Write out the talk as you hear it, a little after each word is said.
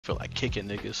Feel like kicking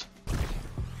niggas.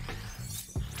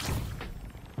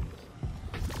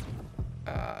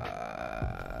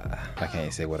 I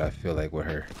can't say what I feel like with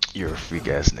her. You're a freak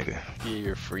ass nigga. Yeah,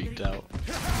 you're freaked out.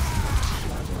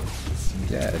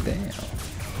 God damn.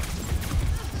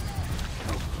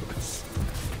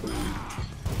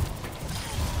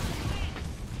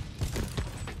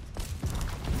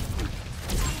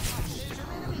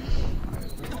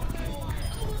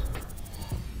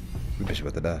 Bitch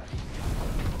about to die.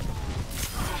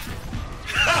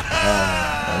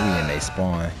 We in they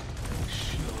spawn.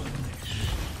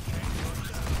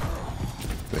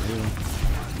 The hell?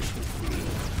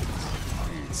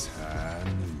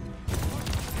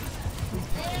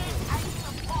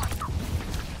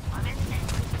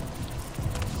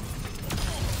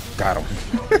 Got him.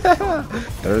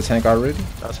 Third tank already?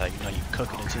 That's how you know you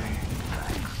cooking it too.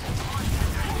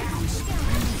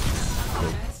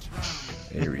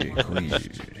 Area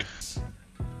cleared.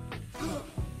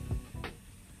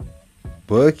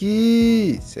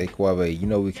 Bucky! Say Quave, you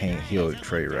know we can't heal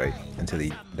Trey, right? Until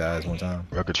he dies one time.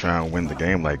 I could try and win the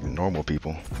game like normal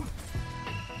people.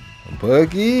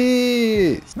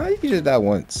 Bucky! No, you can just die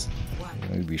once.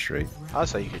 We'll be straight. I'd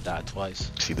say you could die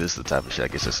twice. See, this is the type of shit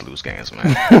that gets us to lose games,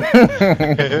 man.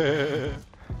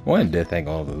 One death ain't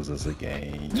gonna lose us a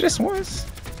game. Just once.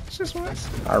 Just once.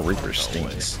 Our Reaper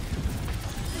stinks.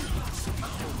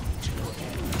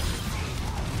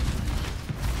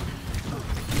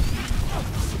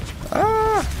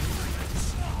 Ah! I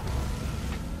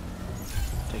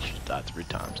think you should die 3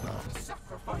 times now.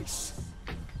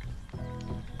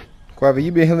 Quave,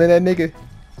 you been healing that nigga?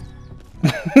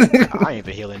 I ain't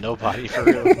been healing nobody for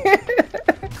real.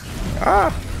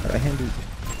 Ah! I handled it.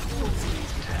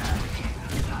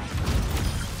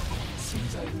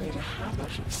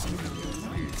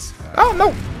 Oh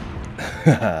no!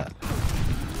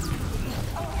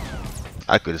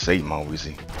 I could have saved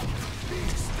MonWeezy.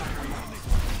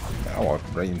 I walked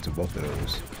right into both of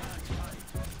those.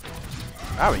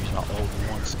 I already used my old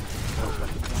once.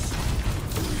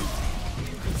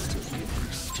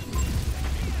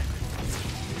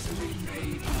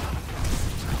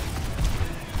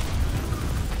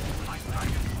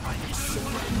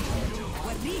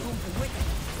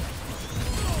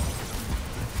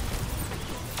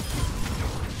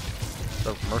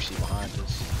 There's Mercy behind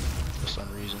us for some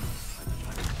reason.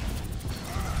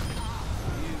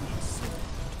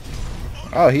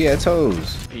 Oh, he had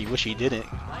toes. He wish he didn't.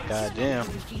 God damn.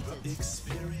 I'm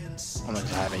gonna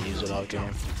have to use it all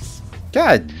game.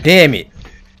 God damn it.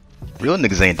 Real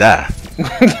niggas ain't die.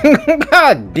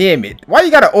 God damn it. Why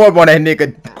you got an orb on that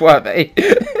nigga, Quave?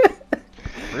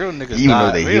 Real niggas Even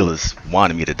though die. the healers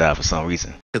wanted me to die for some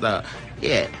reason. Yeah,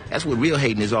 that's what real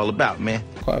hating is all about, man.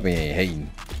 Quave ain't hating.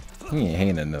 He ain't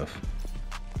hating enough.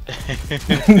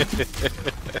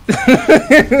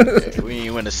 We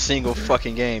ain't win a single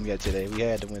fucking game yet today. We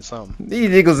had to win something. These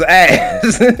niggas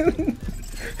ass.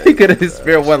 He could have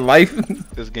spared one life.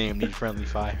 This game needs friendly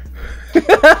fire.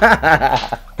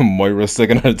 Moira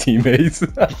second her teammates.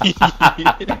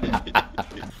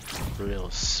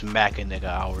 Real smacking nigga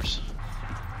hours.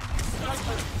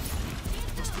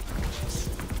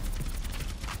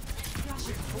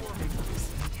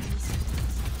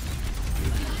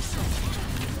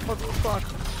 What the fuck?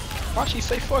 Why'd she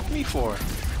say fuck me for?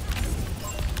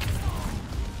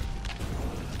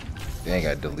 They ain't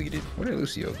got deleted. Where did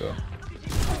Lucio go?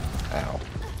 Ow.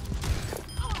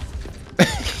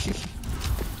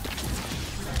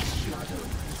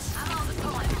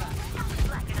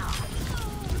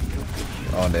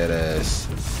 On that ass.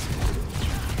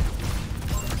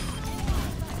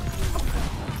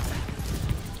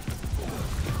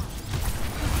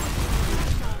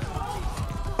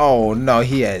 Oh no,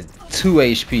 he had 2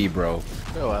 HP, bro.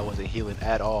 No, I wasn't healing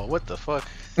at all. What the fuck?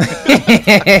 Get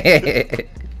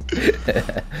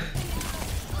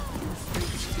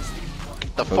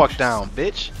The fuck down,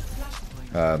 bitch.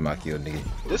 My kill nigga.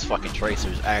 This fucking Tracer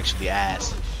is actually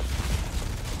ass.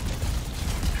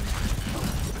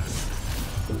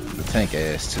 The tank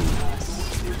ass too.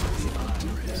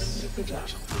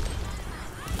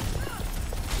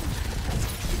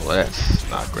 Well, that's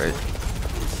not great.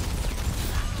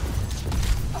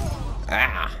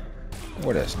 Ah!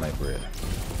 Where that sniper at?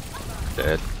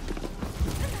 Dead.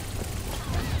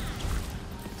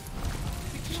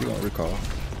 She gonna recall.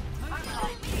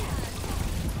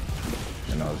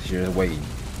 And I was here waiting.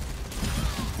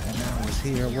 And I was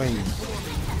here waiting.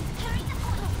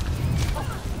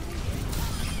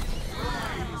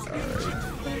 Alright.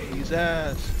 His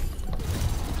ass.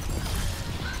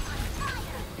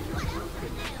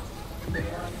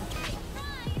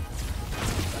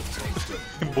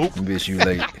 Bitch, you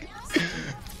late.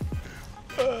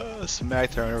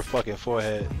 Smacked her on her fucking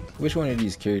forehead. Which one of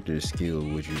these characters' skill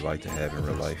would you like to have in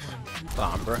real life?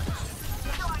 Sombra.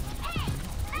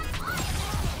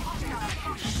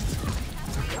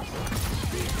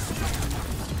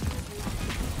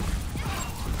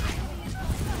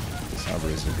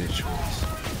 Sombra is a good choice.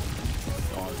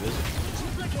 Going visit.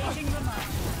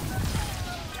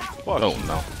 Oh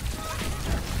no.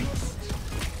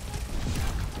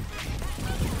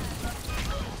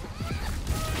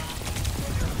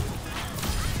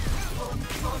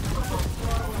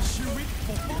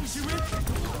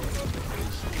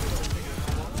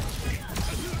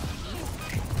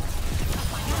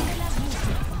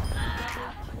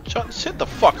 Sit the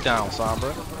fuck down,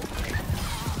 Sombra.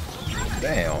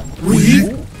 Damn.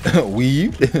 Weave.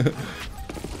 Weave.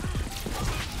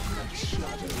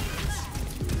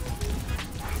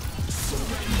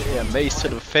 Yeah, mace to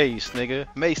the face, nigga.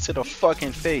 Mace to the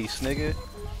fucking face, nigga.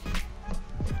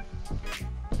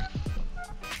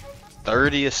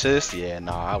 30 assists? Yeah,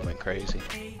 nah, I went crazy.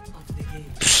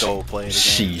 Stole play the game.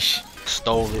 Sheesh.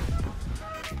 Stole it.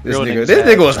 This Real nigga, niggas this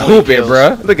had nigga was 20 hooping, kills.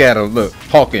 bruh. Look at him. Look,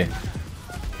 hawking.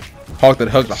 Hawked her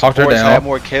Sports had down.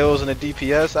 more kills than the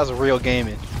DPS. That's a real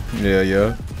gaming. Yeah,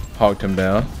 yeah. Hawked him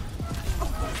down.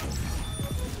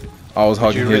 I was Would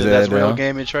hawking you his really, ass that's real down.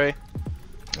 gaming, Trey?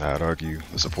 I'd argue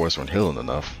the supports weren't healing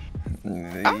enough.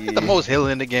 I get the most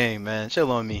healing in the game, man.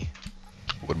 Chill on me.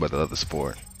 What about the other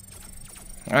support?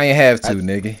 I ain't have to,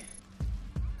 nigga.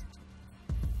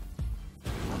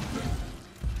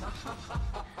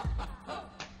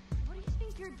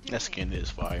 That skin is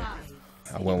fire.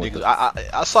 I went with Niggas,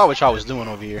 the, I saw what y'all was doing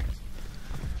over here.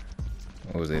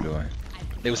 what was they doing?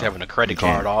 They was having a credit You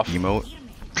can't card off. emote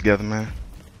together, man.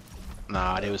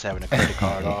 Nah, they was having a credit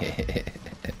card off.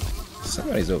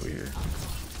 Somebody's over here.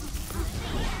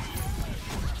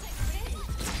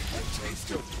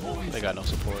 They got no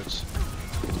supports.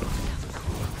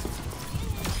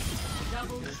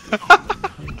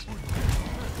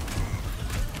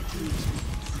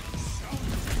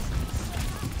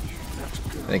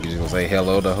 I think you're just gonna say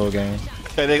hello the whole game.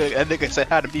 That nigga said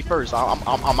how to be first.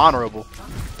 I'm honorable.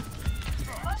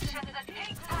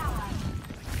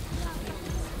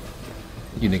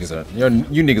 You niggas are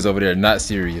you niggas over there are not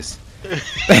serious.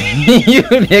 You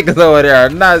niggas over there are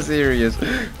not serious.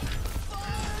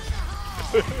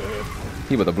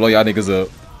 He about to blow y'all niggas up.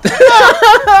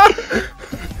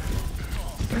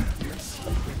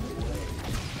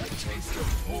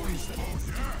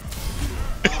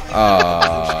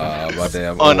 Ah, my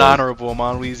damn. Unhonorable,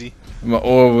 MonWeezy. My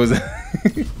orb was.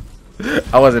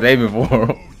 I wasn't aiming for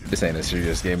him. This ain't a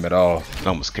serious game at all. It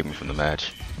almost kicked me from the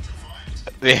match.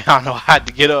 Yeah, I know. I had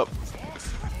to get up.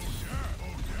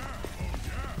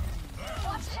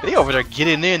 They over there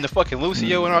getting in the fucking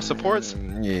Lucio and our supports.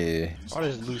 Yeah. Why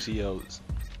does Lucio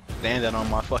standing on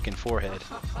my fucking forehead?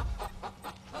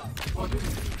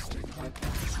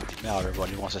 Now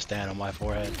everybody wants to stand on my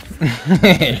forehead.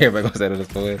 Everybody gonna stand on his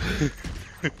forehead.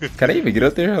 Can I even get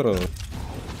up there? Hold on.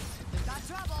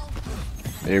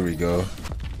 There we go.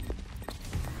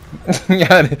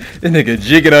 Yeah, this nigga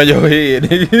jigging on your head,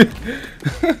 nigga.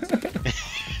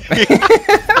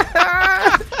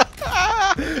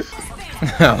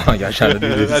 How long y'all trying to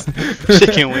do this?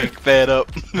 Chicken wing fed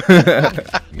up.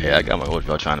 Yeah, I got my order.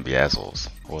 Y'all trying to be assholes.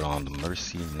 Hold on, the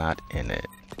mercy not in it.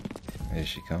 Here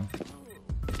she come.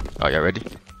 Oh, y'all ready?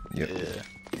 Yep. Yeah.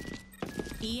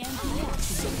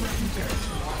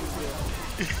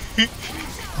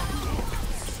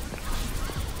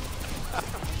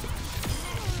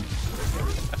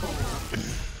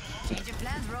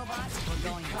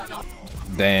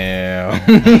 Damn.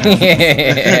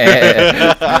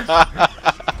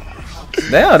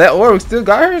 Damn, that orb still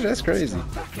got her? That's crazy.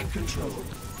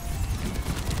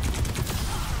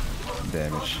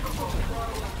 Damage.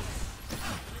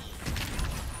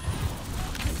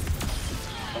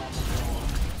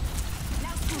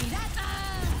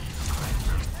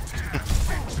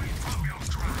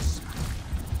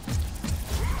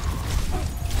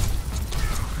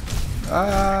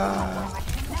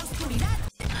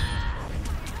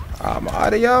 My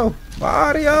audio. My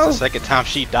audio. The second time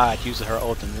she died using her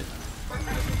ultimate.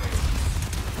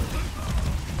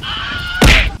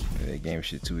 That game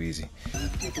shit too easy.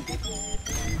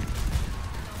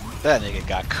 That nigga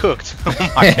got cooked.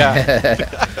 Oh my god.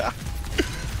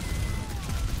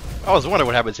 I was wondering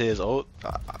what happened to his ult.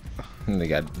 They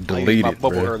got I used deleted, my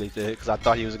bubble bro. early because I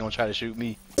thought he was gonna try to shoot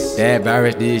me. That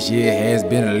virus this year has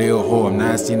been a little whore. I'm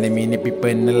not seeing that many people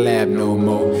in the lab no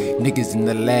more. Niggas in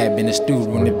the lab, in the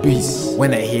studio, on the beats.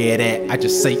 When I hear that, I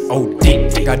just say, oh,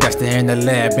 dick. Got Dustin in the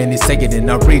lab, and he say it in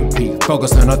a repeat.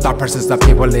 Focus on the thought process of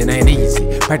people, it ain't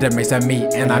easy. Practice makes me,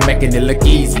 and I'm making it look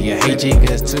easy. I hate you,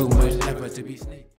 cause too much effort to be sneaky.